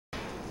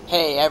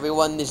Hey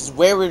everyone, this is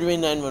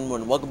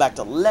raywilliamjohnson. Welcome back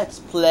to Let's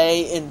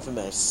Play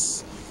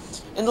Infamous.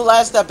 In the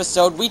last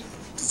episode,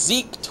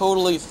 Zeke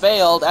totally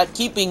failed at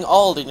keeping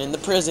Alden in the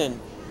prison.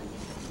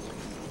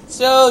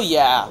 So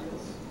yeah.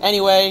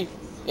 Anyway,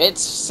 it's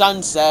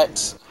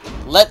sunset.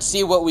 Let's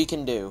see what we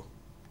can do.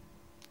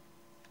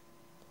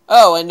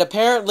 Oh, and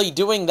apparently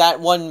doing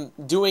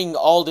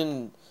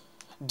Alden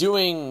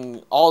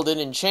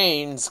in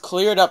chains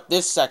cleared up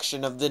this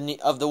section of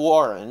the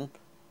Warren.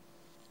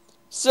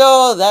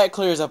 So, that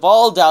clears up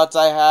all doubts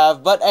I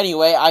have, but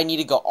anyway, I need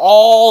to go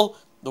all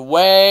the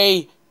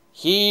way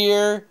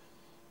here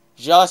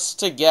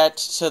just to get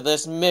to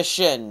this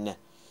mission.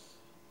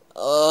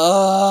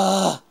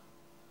 So,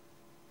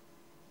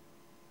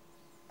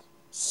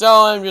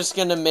 I'm just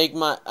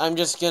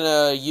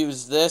gonna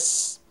use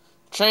this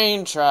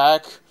train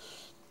track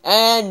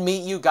and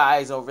meet you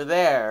guys over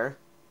there.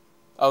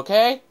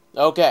 Okay?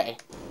 Okay.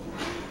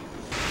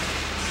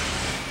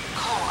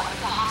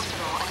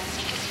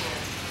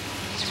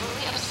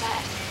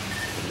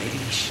 Maybe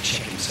he should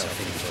check himself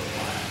in for a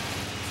while.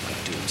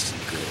 Might do him some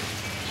good.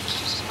 He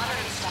keeps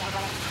muttering stuff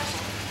about the prison.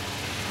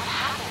 What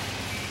happened?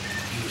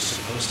 He was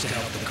supposed to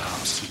help the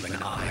cops keep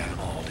an eye on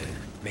Alden.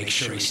 Make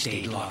sure he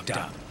stayed locked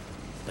up.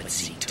 But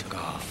Zeke took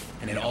off,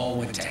 and it all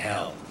went to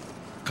hell.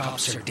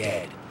 Cops are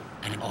dead,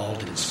 and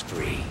Alden's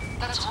free.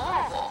 That's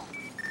horrible.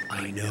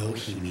 I know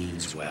he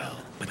means well,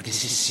 but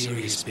this is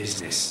serious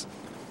business.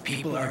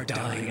 People are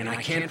dying, and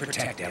I can't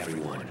protect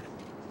everyone.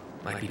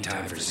 Might be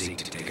time for Zeke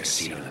to take a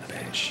seat on the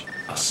bench.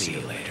 I'll see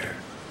you later.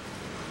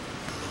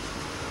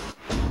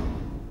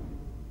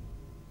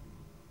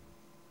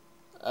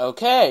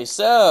 Okay,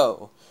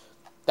 so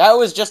that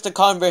was just a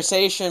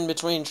conversation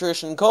between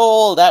Trish and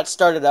Cole that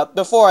started up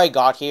before I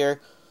got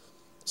here.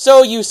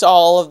 So you saw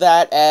all of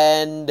that,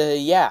 and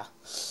yeah.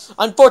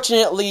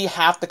 Unfortunately,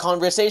 half the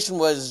conversation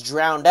was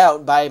drowned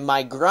out by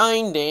my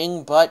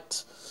grinding,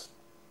 but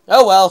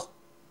oh well.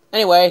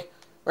 Anyway,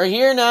 we're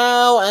here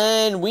now,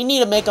 and we need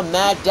to make a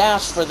mad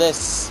dash for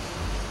this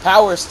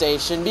power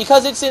station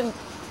because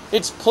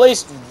it's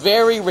placed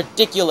very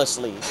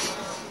ridiculously.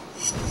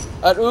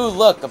 Ooh,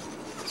 look, a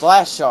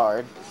flash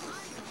shard.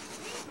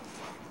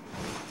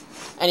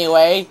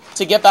 Anyway,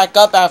 to get back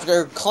up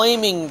after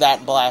claiming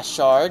that blast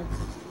shard,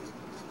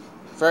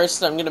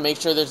 first I'm gonna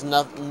make sure there's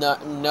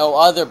no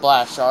other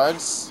blast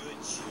shards.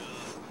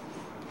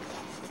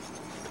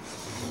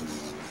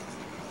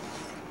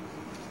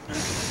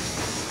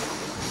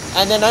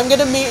 And then I'm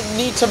gonna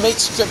need to make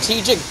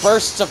strategic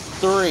bursts of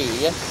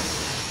 3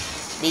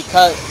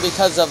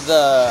 because of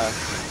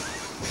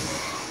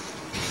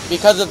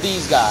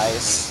these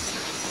guys.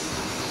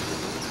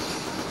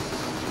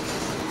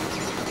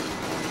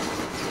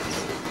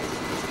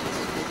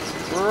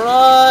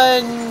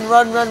 Run,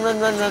 run, run, run,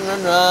 run, run,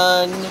 run,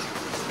 run.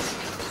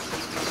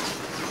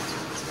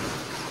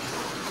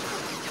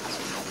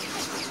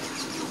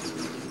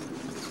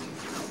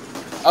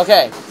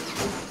 Okay,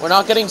 we're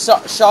not getting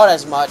shot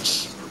as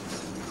much.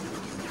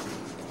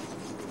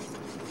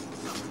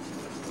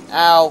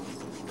 Ow.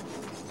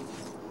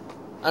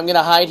 I'm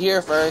gonna hide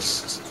here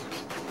first.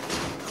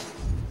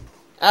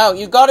 Ow,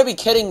 you gotta be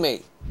kidding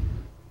me.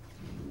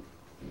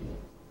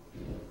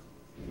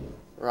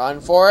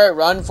 Run for it,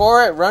 run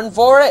for it, run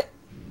for it.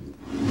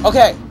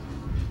 Okay.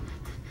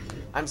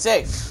 I'm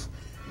safe.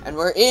 And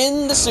we're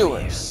in the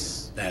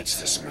sewers. That's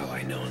the smell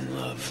I know and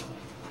love.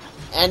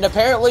 And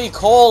apparently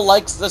Cole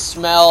likes the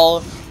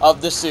smell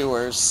of the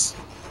sewers.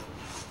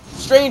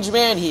 Strange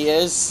man he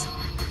is.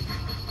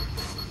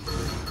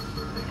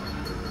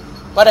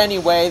 But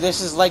anyway, this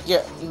is like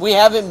we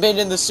haven't been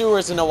in the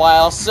sewers in a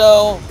while,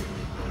 so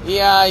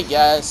yeah, I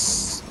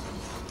guess.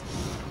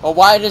 But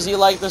why does he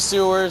like the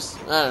sewers?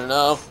 I don't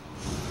know.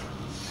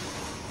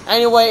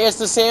 Anyway, it's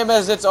the same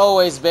as it's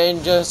always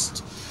been.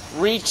 Just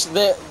reach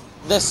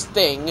this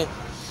thing.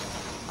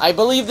 I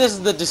believe this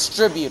is the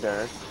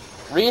distributor.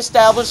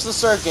 Reestablish the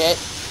circuit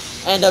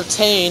and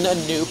obtain a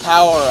new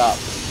power-up.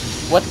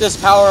 What this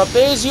power-up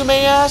is, you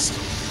may ask?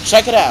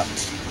 Check it out.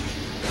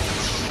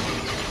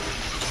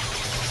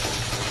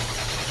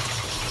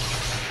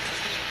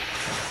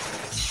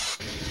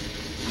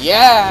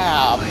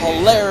 Yeah,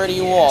 polarity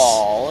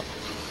wall.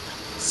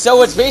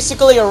 So it's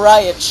basically a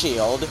riot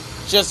shield.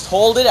 Just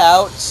hold it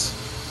out,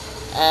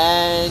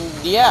 and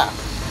yeah.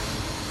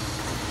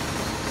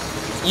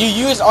 You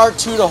use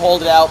R2 to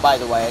hold it out, by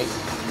the way.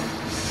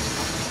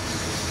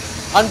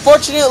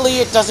 Unfortunately,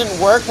 it doesn't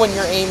work when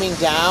you're aiming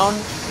down.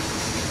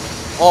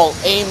 Well,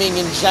 aiming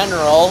in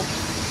general,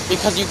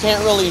 because you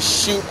can't really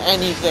shoot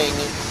anything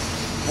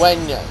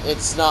when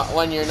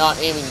you're not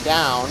aiming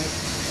down.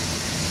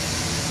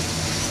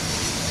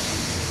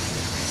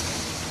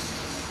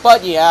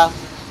 But yeah.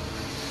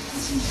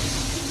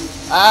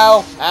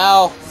 Ow,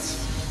 ow.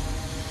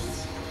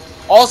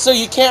 Also,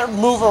 you can't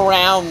move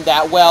around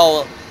that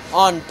well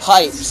on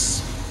pipes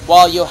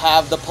while you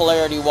have the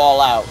polarity wall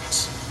out.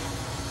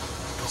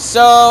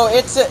 So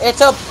it's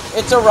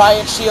a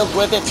riot shield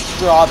with its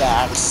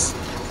drawbacks,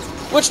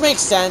 which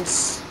makes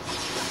sense.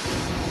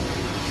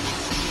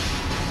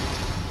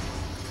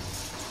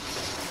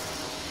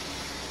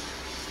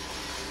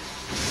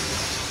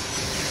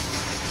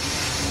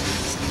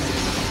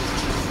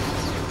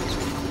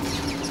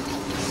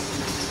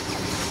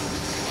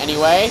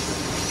 Anyway.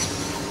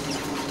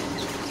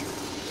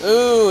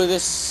 Ooh,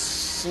 this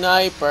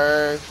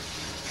sniper.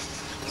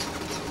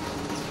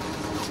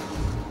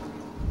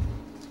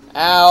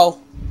 Ow.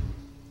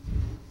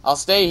 I'll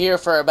stay here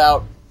for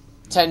about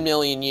 10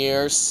 million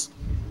years.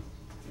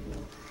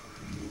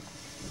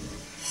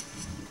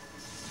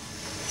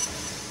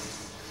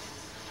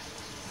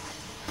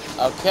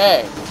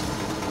 Okay.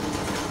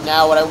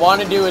 Now what I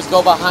want to do is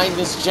go behind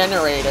this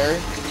generator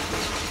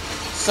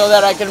so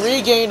that I can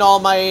regain all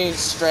my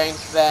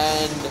strength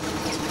and,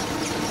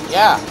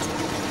 yeah,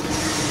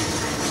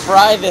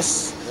 fry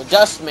this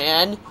dust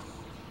man.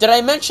 Did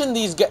I mention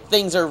these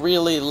things are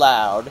really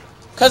loud?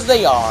 'Cause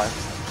they are.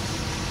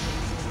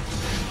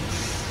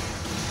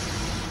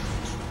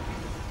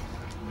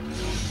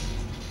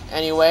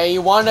 Anyway,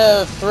 you want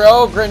to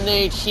throw a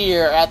grenade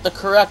here at the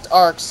correct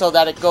arc so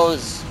that it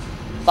goes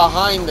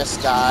behind this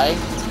guy.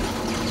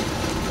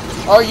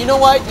 Or you know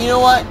what? You know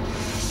what?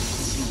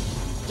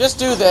 Just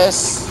do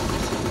this.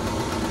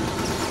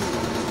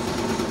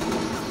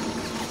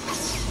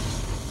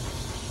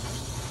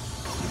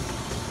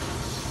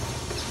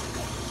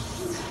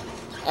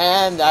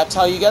 And that's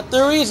how you get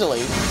through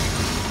easily.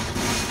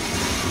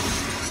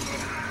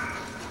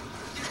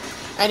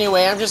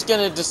 Anyway, I'm just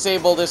gonna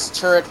disable this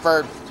turret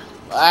for...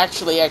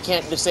 Actually, I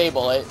can't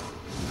disable it.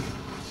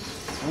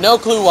 No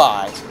clue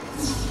why.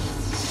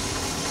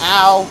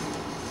 Ow.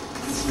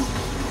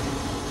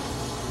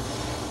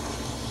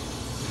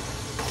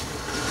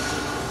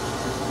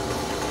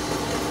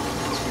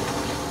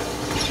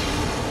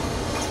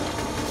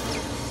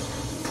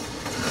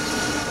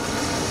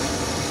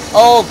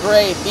 Oh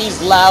great,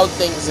 these loud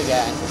things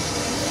again.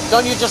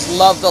 Don't you just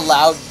love the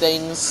loud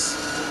things?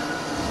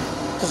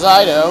 'Cause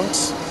I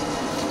don't.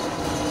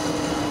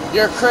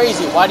 You're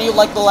crazy, why do you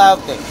like the loud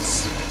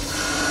things?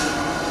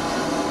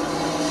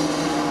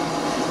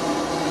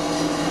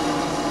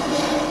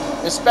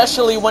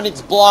 Especially when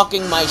it's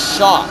blocking my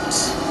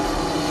shots.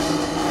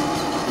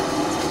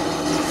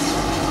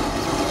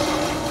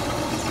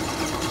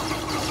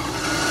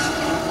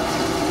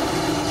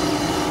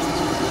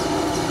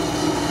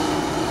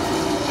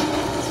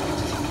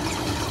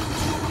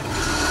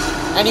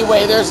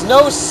 Anyway, there's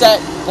no set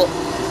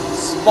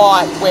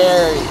spot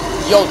where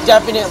you'll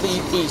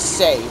definitely be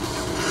safe.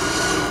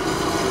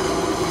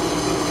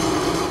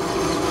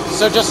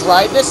 So just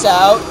ride this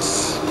out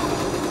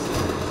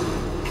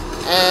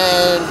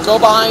and go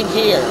behind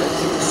here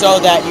so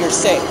that you're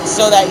safe.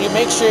 So that you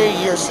make sure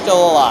you're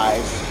still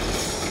alive.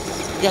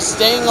 Because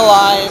staying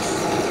alive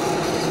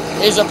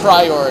is a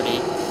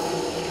priority.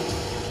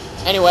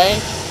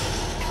 Anyway.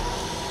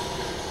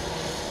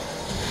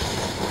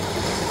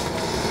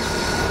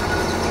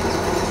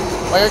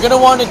 What you're going to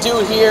want to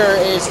do here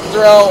is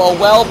throw a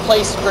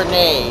well-placed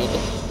grenade.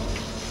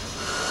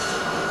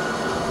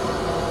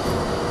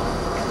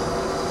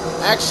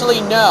 Actually,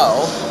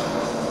 no.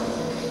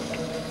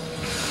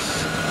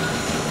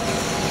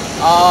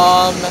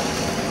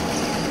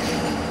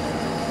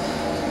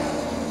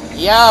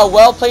 Yeah, a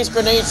well-placed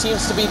grenade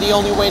seems to be the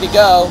only way to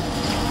go.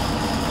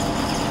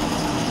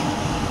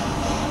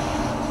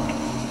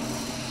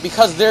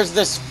 Because there's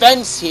this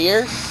fence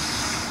here.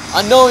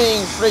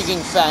 Annoying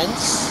frigging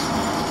fence.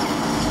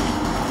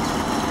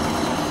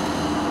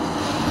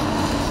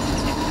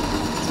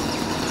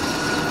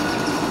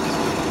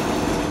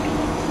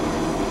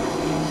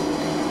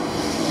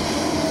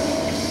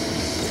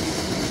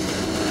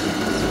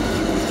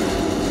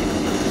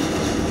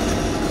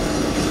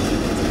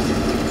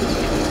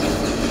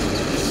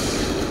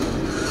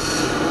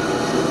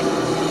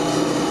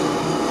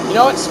 You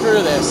know what?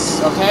 Screw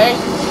this, okay?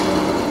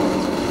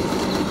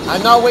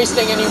 I'm not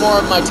wasting any more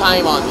of my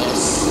time on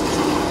this.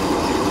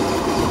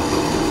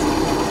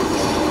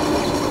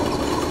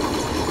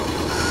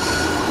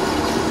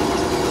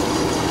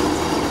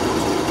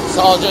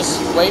 So I'll just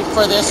wait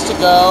for this to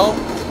go.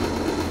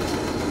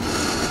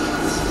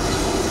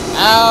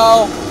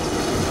 Ow!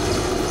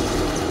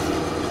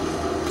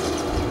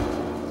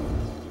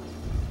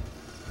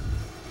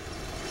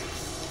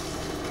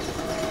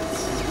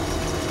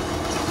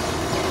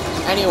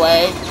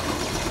 Anyway,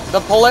 the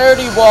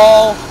polarity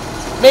wall,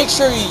 make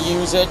sure you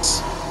use it.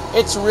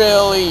 It's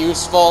really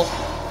useful.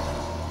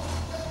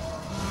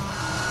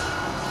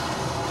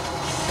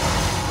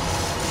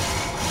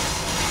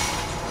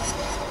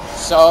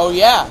 So,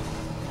 yeah.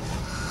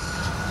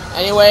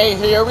 Anyway,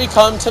 here we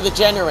come to the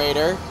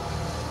generator.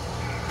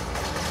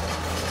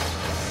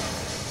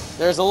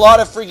 There's a lot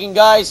of freaking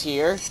guys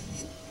here.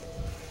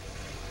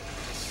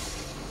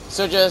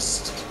 So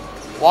just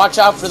watch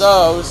out for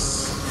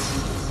those.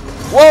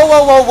 Whoa,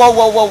 whoa, whoa, whoa,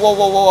 whoa, whoa, whoa,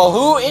 whoa, whoa,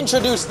 who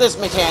introduced this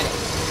mechanic?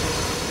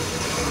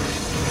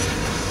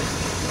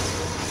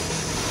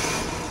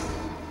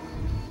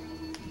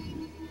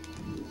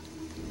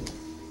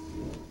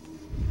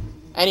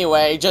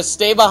 Anyway, just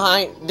stay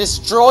behind,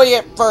 destroy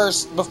it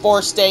first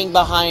before staying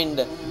behind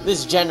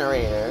this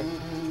generator.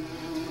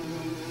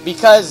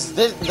 Because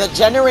the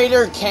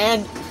generator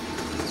can...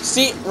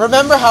 See,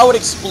 remember how it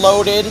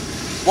exploded?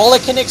 Well,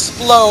 it can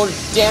explode,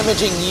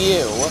 damaging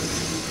you.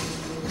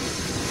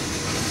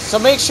 So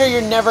make sure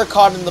you're never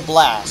caught in the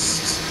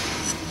blast.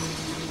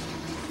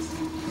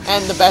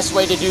 And the best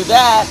way to do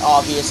that,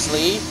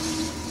 obviously,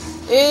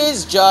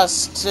 is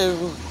just to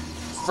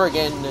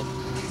friggin'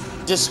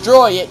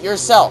 destroy it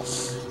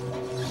yourself.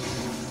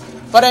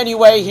 But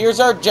anyway,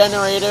 here's our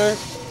generator.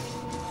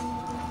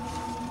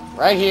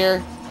 Right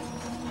here.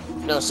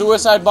 No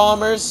suicide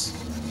bombers.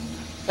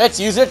 Let's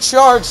use a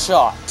charge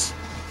shot.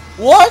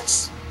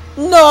 What?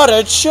 Not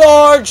a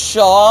charge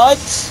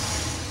shot?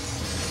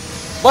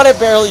 But it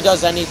barely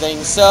does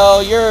anything,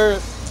 so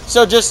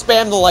just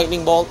spam the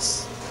lightning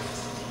bolts.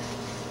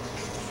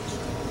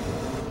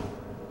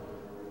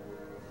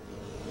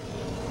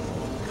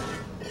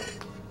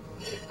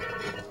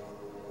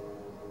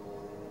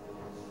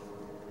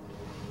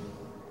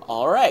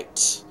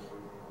 Alright.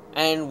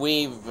 And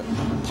we've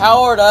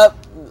powered up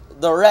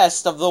the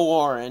rest of the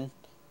Warren.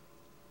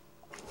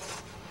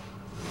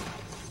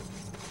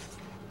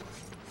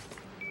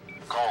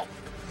 Cole,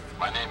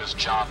 my name is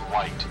John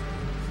White.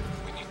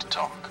 We need to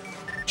talk.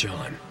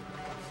 John,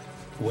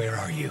 where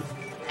are you?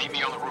 Meet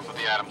me on the roof of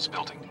the Adams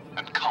building,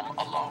 and come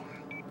alone.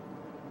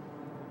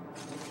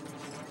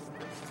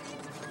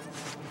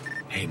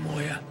 Hey,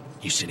 Moya,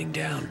 you sitting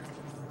down?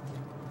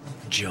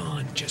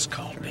 John just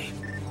called me.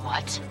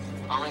 What?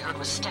 All I heard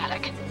was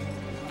static.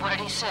 What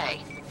did he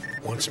say?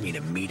 Wants me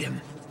to meet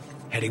him.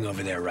 Heading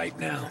over there right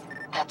now.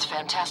 That's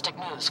fantastic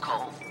news,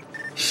 Cole.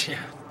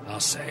 Yeah, I'll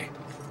say.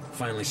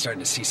 Finally starting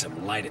to see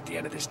some light at the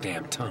end of this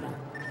damn tunnel.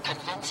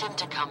 Convince him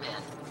to come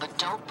in, but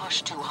don't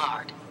push too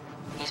hard.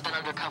 He's been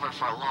undercover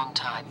for a long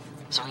time,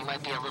 so he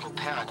might be a little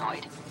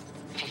paranoid.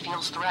 If he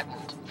feels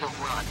threatened, he'll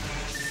run.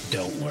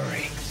 Don't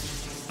worry.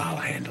 I'll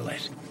handle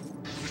it.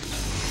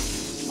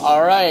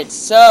 Alright,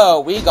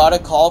 so we got a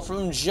call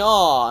from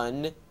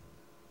John.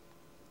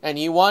 And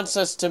he wants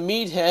us to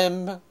meet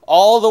him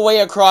all the way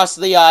across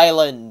the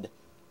island.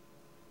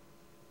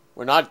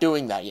 We're not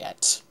doing that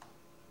yet.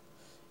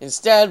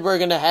 Instead, we're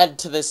gonna head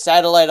to this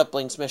satellite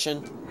uplinks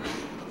mission.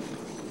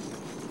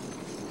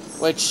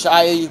 Which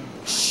I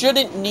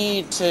shouldn't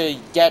need to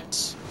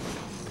get,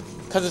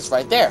 because it's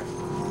right there.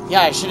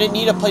 Yeah, I shouldn't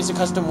need to place a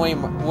custom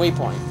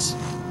waypoint.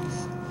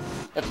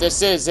 If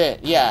this is it.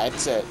 Yeah,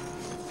 it's it.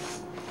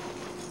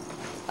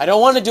 I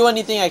don't want to do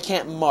anything I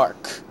can't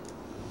mark.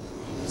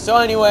 So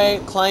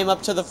anyway, climb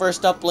up to the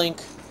first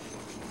uplink.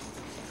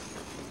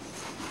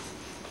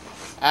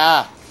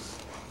 Ah.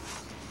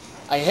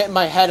 I hit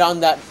my head on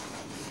that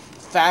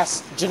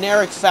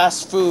generic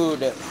fast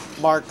food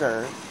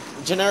marker.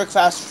 Generic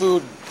fast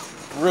food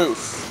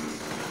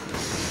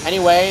roof.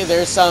 Anyway,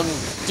 there's some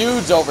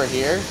dudes over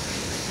here.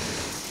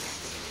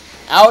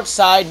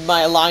 Outside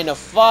my line of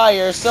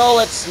fire, so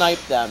let's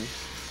snipe them.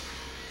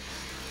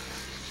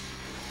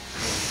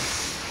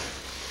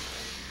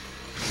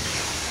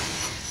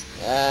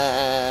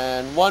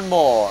 And one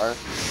more.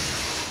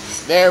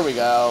 There we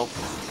go.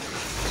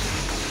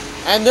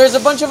 And there's a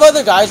bunch of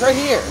other guys right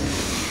here.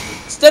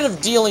 Instead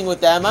of dealing with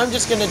them, I'm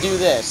just gonna do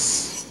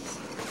this.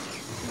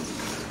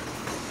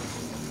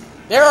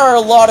 There are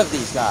a lot of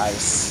these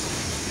guys.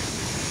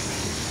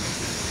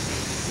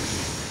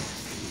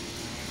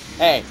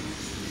 Hey,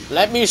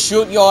 let me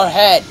shoot your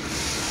head.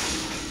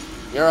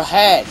 Your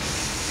head.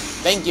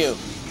 Thank you.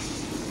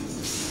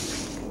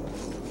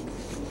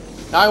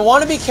 Now, I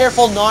want to be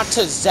careful not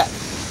to zap.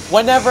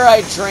 Whenever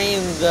I drain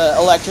the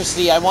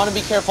electricity, I want to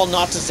be careful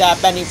not to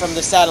zap any from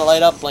the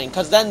satellite uplink,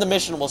 because then the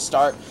mission will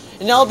start,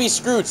 and I'll be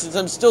screwed since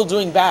I'm still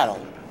doing battle.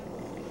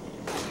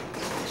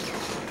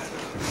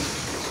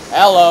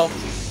 Hello.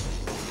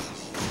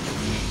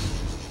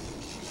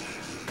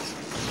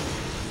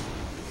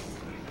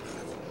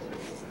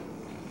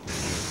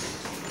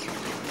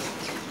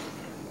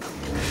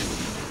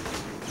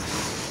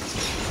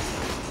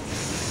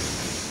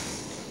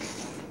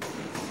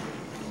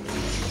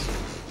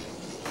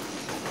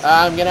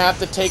 I'm gonna have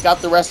to take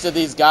out the rest of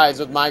these guys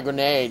with my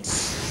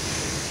grenades.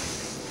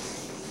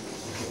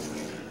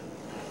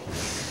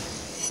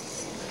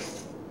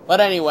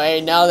 But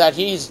anyway, now that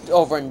he's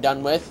over and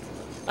done with,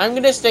 I'm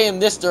gonna stay in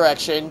this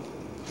direction.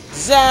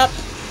 Zap!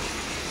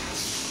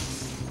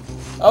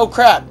 Oh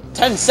crap,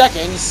 10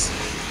 seconds.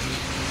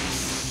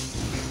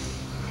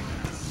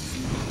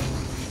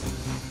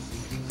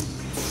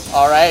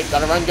 Alright,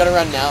 gotta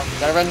run now.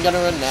 Gotta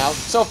run now.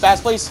 So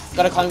fast, please.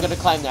 Gotta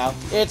climb now.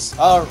 It's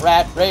a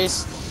rat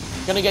race.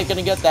 Gonna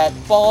get that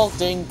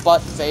balding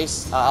butt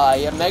face. I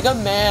am Mega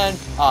Man.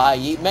 I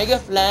eat Mega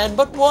Flan,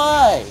 but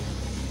why?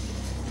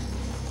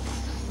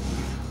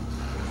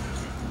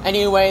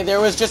 Anyway, there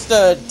was just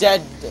a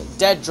dead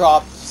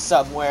drop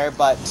somewhere,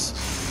 but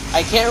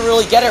I can't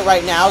really get it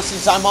right now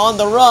since I'm on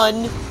the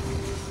run.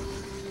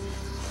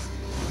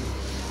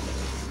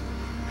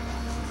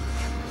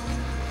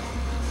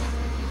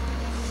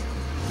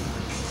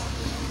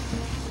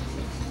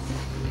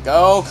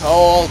 Go,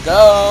 Cole,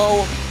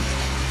 go!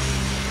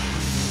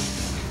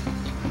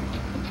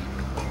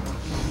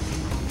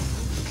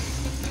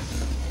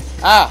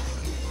 Ah!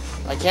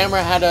 My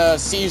camera had a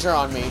seizure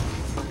on me.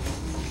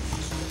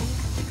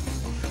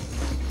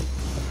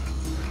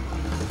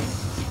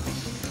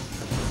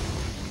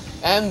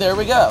 And there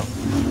we go.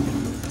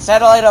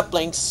 Satellite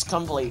uplinks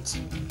complete.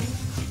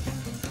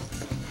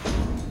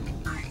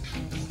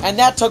 And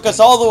that took us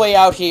all the way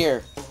out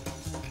here.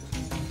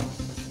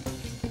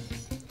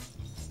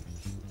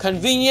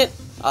 Convenient?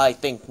 I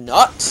think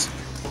not.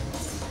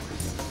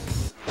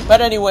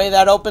 But anyway,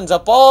 that opens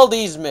up all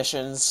these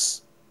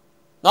missions.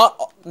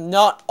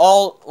 Not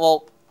all,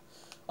 well,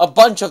 a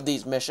bunch of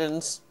these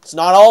missions. It's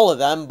not all of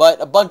them,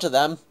 but a bunch of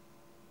them.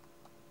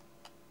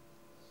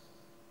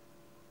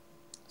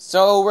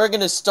 So we're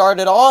gonna start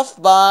it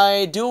off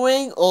by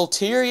doing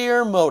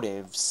ulterior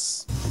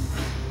motives.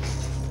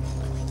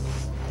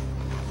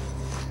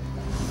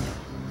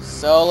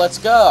 So let's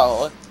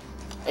go.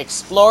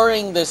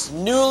 Exploring this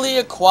newly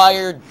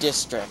acquired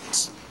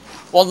district.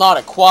 Well, not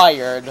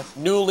acquired,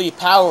 newly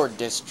powered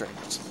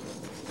district.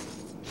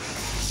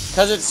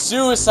 Because it's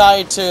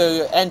suicide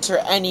to enter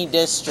any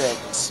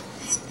district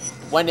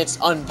when it's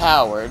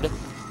unpowered.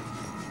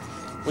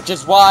 Which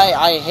is why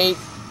I hate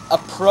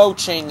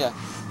approaching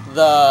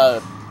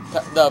the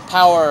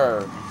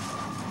power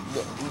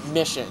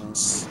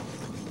missions.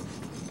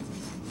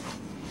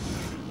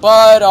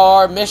 But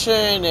our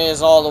mission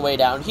is all the way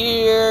down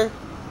here.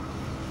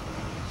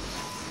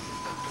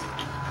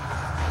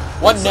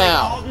 What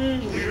now?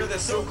 Alden, leader of the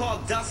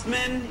so-called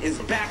Dustmen, is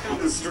back on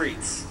the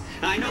streets.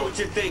 I know what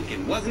you're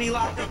thinking. Wasn't he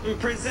locked up in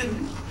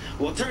prison?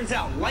 Well, it turns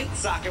out Light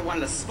Socket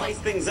wanted to spice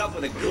things up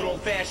with a good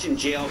old-fashioned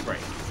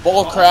jailbreak.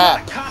 Bull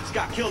crap. The cops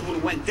got killed when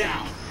it went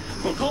down.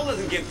 But Cole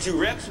doesn't give two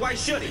rips. Why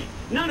should he?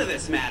 None of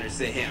this matters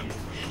to him.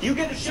 You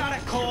get a shot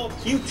at Cole,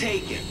 you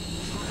take it.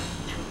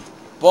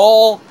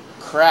 Bull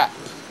crap.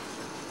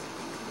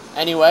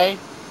 Anyway,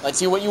 let's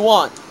see what you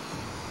want.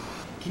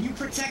 Can you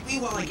protect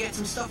me while I get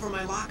some stuff from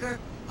my locker?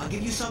 I'll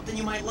give you something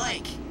you might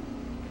like.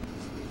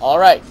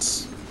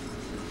 Alright.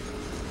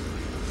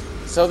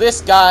 So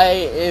this guy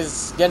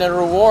is gonna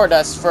reward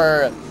us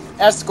for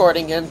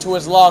escorting him to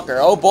his locker.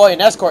 Oh boy,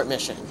 an escort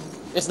mission.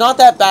 It's not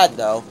that bad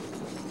though.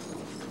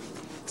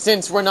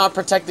 Since we're not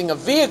protecting a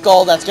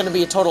vehicle that's gonna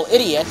be a total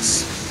idiot.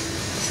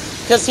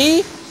 Because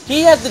he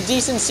has the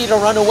decency to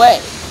run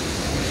away.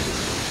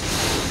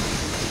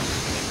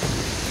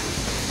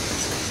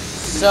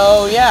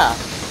 So yeah.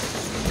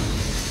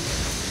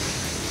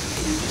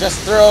 Just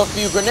throw a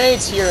few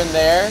grenades here and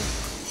there.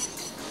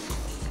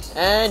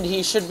 And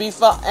he should be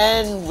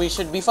and we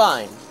should be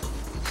fine.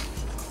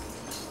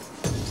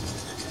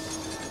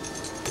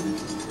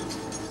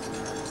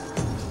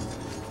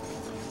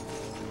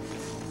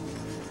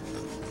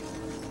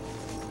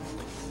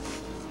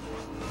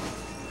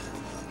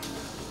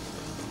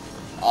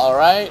 All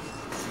right.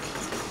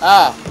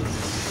 Ah.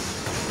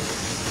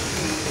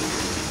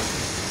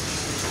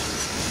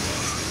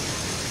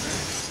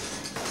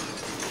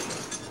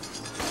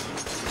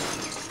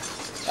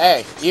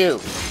 Hey, you.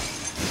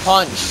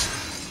 Punch.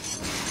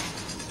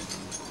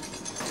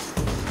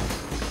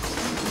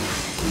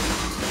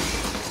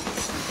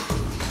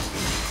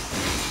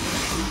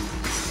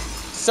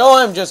 So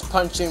I'm just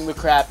punching the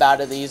crap out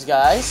of these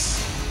guys.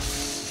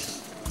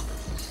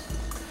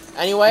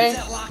 Anyway. There's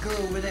that locker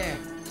over there.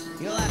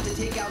 You'll have to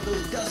take out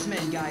those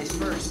Dustmen guys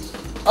first.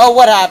 Oh,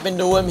 what happened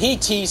to him? He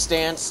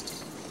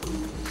T-stanced.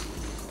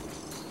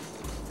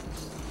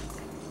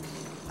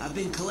 I've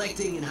been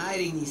collecting and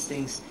hiding these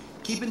things,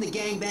 keeping the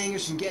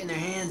gangbangers from getting their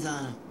hands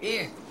on them.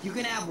 Here, you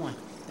can have one.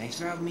 Thanks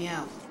for helping me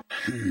out.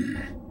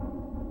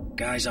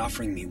 Guy's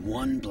offering me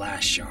one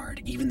blast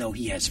shard, even though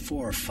he has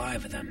 4 or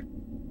 5 of them.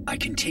 I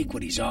can take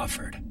what he's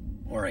offered,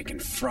 or I can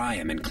fry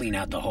him and clean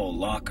out the whole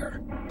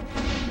locker.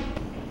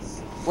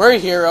 We're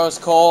heroes,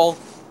 Cole.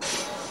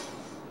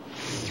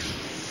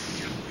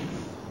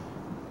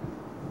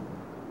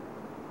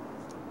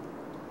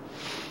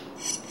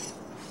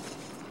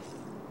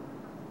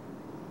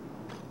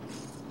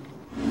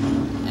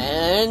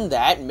 And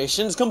that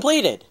mission's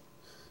completed.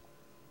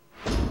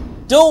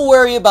 Don't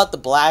worry about the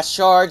blast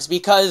shards,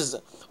 because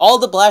all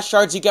the blast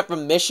shards you get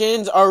from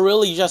missions are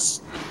really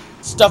just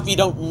stuff you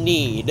don't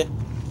need.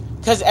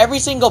 Because every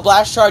single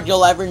blast shard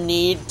you'll ever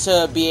need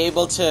to be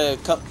able to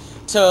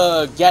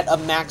get a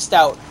maxed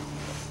out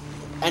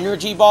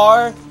energy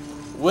bar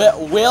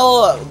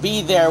will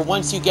be there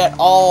once you get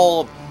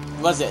all,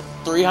 was it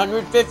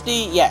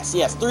 350? Yes,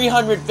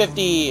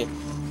 350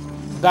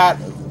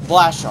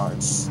 blast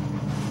shards.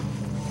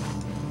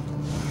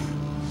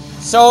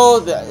 So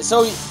the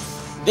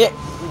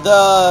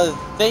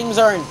things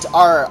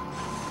are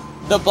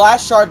the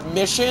blast shard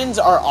missions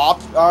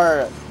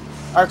are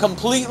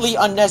completely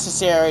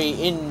unnecessary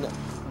in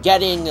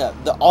getting I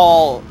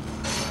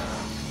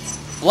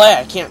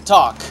can't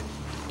talk.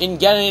 In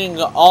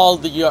getting all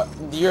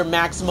your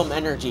maximum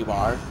energy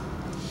bar.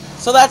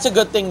 So that's a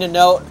good thing to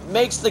note.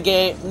 Makes the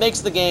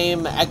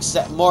game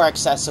more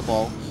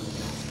accessible.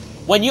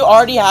 When you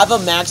already have a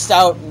maxed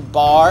out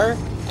bar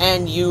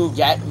and you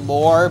get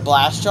more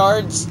blast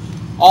shards,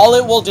 all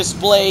it will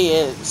display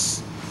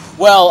is,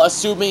 well,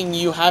 assuming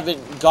you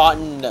haven't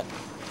gotten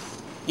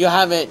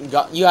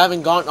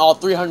all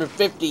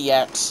 350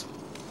 yet,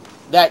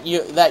 that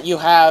you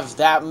have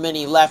that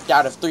many left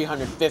out of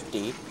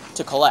 350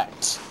 to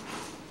collect.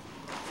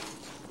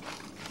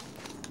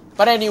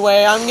 But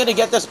anyway, I'm gonna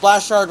get this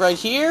blast shard right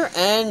here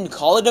and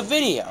call it a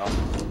video.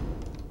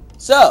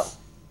 So,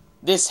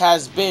 this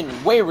has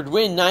been Wayward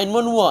Wind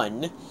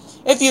 911.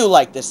 If you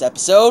like this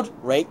episode,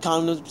 rate,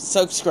 comment,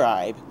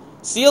 subscribe.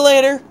 See you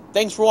later,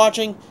 thanks for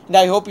watching, and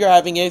I hope you're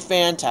having a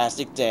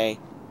fantastic day.